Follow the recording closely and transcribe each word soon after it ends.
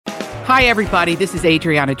Hi, everybody. This is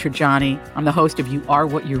Adriana Trajani. I'm the host of You Are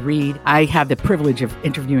What You Read. I have the privilege of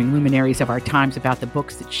interviewing luminaries of our times about the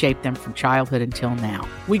books that shaped them from childhood until now.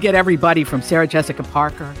 We get everybody from Sarah Jessica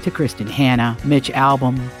Parker to Kristen Hanna, Mitch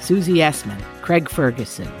Albom, Susie Essman, Craig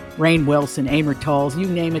Ferguson, Rainn Wilson, Amor Tolls, you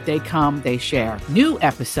name it, they come, they share. New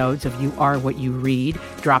episodes of You Are What You Read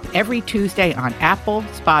drop every Tuesday on Apple,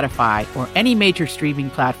 Spotify, or any major streaming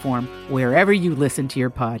platform wherever you listen to your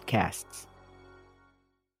podcasts.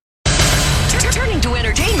 Turning to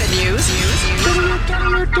entertainment news.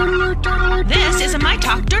 This is a My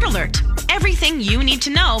Talk Dirt Alert. Everything you need to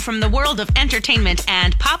know from the world of entertainment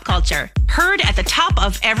and pop culture. Heard at the top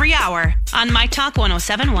of every hour on My Talk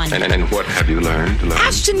 107.1. And what have you learned?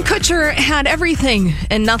 Ashton Kutcher had everything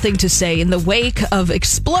and nothing to say in the wake of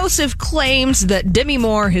explosive claims that Demi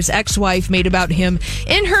Moore, his ex-wife, made about him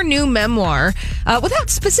in her new memoir. Without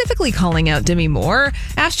specifically calling out Demi Moore,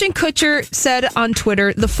 Ashton Kutcher said on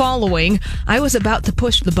Twitter the following: "I was about to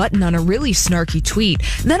push the button on a really snarky tweet.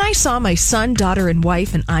 Then I saw my son, daughter, and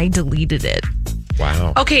wife, and I deleted it."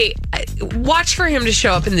 Wow. Okay, watch for him to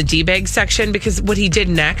show up in the D-bag section, because what he did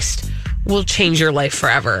next will change your life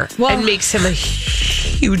forever and makes him a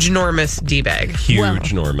huge, enormous D-bag.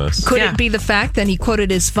 Enormous. Could it be the fact that he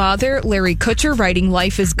quoted his father, Larry Kutcher, writing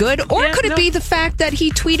 "Life is good"? Or could it be the fact that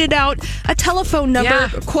he tweeted out a telephone number,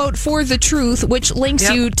 quote, "for the truth," which links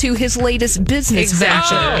you to his latest business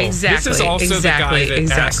venture? Exactly. This is also the guy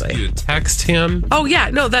that asked you to text him. Oh,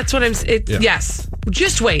 yeah. No, that's what I'm saying. Yes.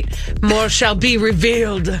 Just wait. More shall be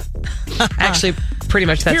revealed. Actually, pretty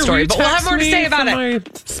much that story. But we'll have more to say about it. My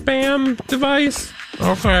spam device.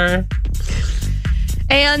 Okay.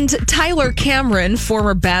 And Tyler Cameron,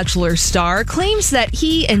 former Bachelor star, claims that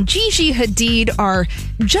he and Gigi Hadid are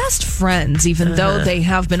just friends, even though they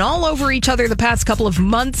have been all over each other the past couple of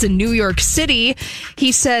months in New York City.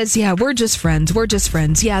 He says, "Yeah, we're just friends. We're just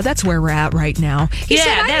friends. Yeah, that's where we're at right now." He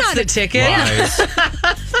said, that's the ticket.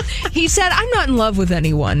 He said, "I'm not in love with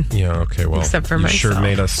anyone." Yeah, okay, well, except for you myself. sure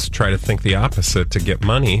made us try to think the opposite to get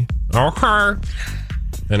money. Okay.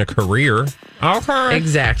 And a career. Okay.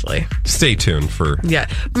 Exactly. Stay tuned for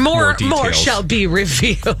more details. shall be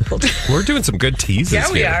revealed. We're doing some good teases Yeah,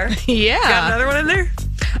 we here. are. Yeah. Got another one in there?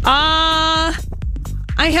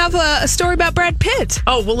 I have a story about Brad Pitt.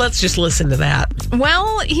 Oh, well, let's just listen to that.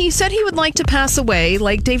 Well, he said he would like to pass away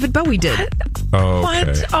like David Bowie did. Oh, What?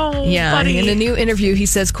 okay. Oh, Yeah, buddy. in a new interview, he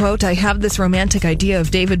says, quote, "I have this romantic idea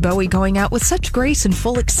of David Bowie going out with such grace and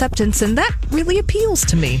full acceptance, and that really appeals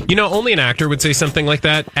to me." You know, only an actor would say something like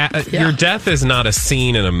that. Your death is not a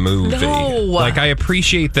scene in a movie. No. Like, I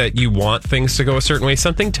appreciate that you want things to go a certain way.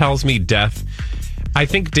 Something tells me death. I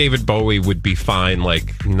think David Bowie would be fine,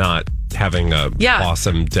 like, not having a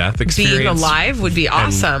awesome death experience. Being alive would be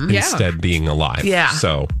awesome. And instead being alive. Yeah.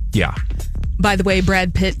 So, yeah. By the way,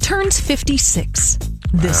 Brad Pitt turns 56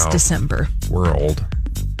 this December. We're old.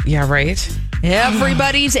 Yeah, right?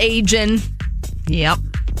 Everybody's aging. Yep.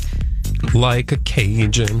 Like a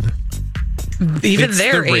Cajun. Even It's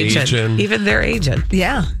their the agent. ragin'. Even their agent.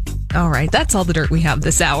 Yeah. All right. That's all the dirt we have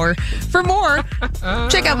this hour. For more,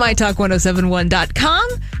 check out mytalk1071.com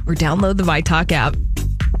or download the MyTalk app.